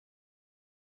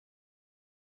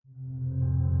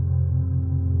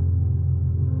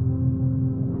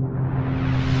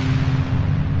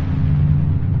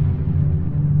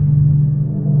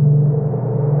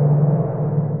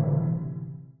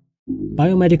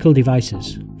Biomedical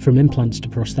devices, from implants to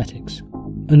prosthetics,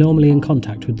 are normally in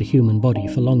contact with the human body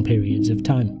for long periods of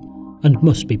time and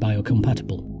must be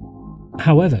biocompatible.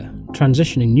 However,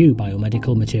 transitioning new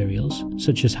biomedical materials,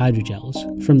 such as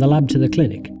hydrogels, from the lab to the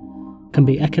clinic can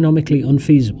be economically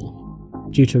unfeasible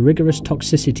due to rigorous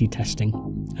toxicity testing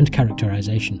and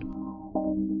characterization.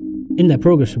 In their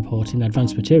progress report in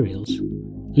Advanced Materials,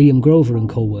 Liam Grover and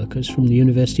co-workers from the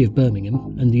University of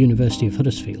Birmingham and the University of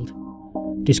Huddersfield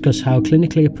discuss how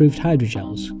clinically approved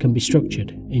hydrogels can be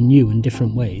structured in new and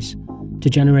different ways to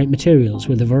generate materials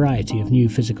with a variety of new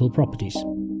physical properties.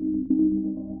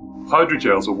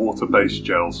 Hydrogels are water-based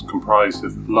gels comprised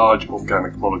of large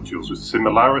organic molecules with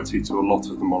similarity to a lot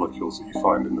of the molecules that you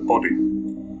find in the body.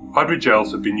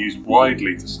 Hydrogels have been used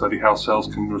widely to study how cells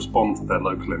can respond to their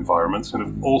local environments and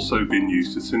have also been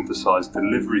used to synthesize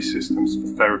delivery systems for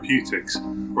therapeutics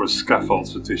or as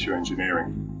scaffolds for tissue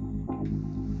engineering.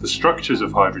 The structures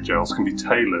of hydrogels can be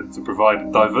tailored to provide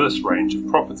a diverse range of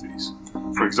properties.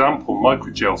 For example,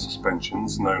 microgel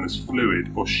suspensions, known as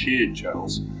fluid or sheared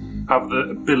gels, have the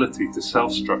ability to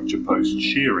self-structure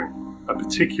post-shearing, a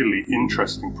particularly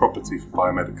interesting property for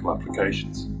biomedical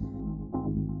applications.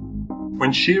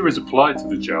 When shear is applied to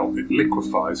the gel, it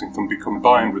liquefies and can be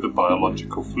combined with a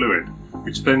biological fluid,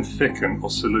 which then thicken or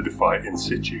solidify in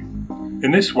situ. In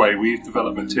this way, we've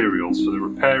developed materials for the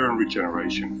repair and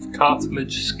regeneration of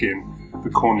cartilage, skin,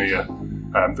 the cornea,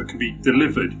 that can be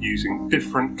delivered using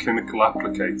different clinical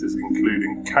applicators,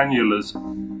 including cannulas,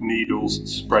 needles,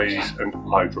 sprays, and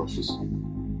eye droppers.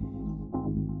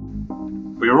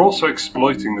 We are also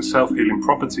exploiting the self-healing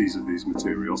properties of these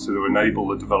materials to enable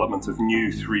the development of new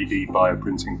 3D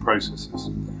bioprinting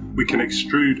processes. We can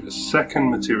extrude a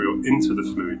second material into the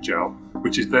fluid gel,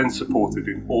 which is then supported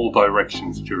in all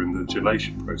directions during the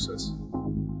gelation process.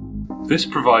 This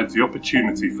provides the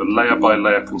opportunity for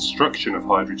layer-by-layer construction of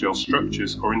hydrogel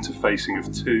structures or interfacing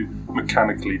of two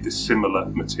mechanically dissimilar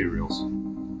materials.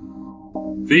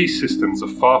 These systems are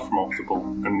far from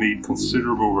optimal and need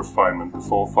considerable refinement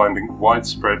before finding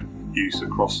widespread use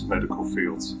across medical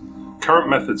fields. Current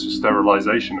methods for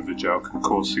sterilisation of the gel can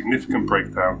cause significant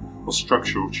breakdown or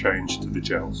structural change to the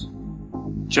gels.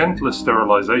 Gentler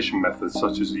sterilisation methods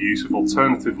such as the use of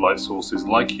alternative light sources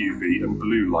like UV and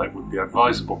blue light would be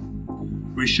advisable.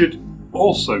 We should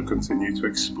also continue to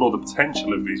explore the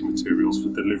potential of these materials for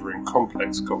delivering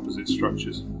complex composite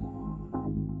structures.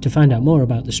 To find out more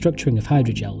about the structuring of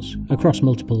hydrogels across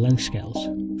multiple length scales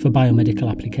for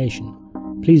biomedical application,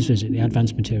 please visit the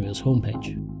Advanced Materials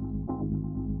homepage.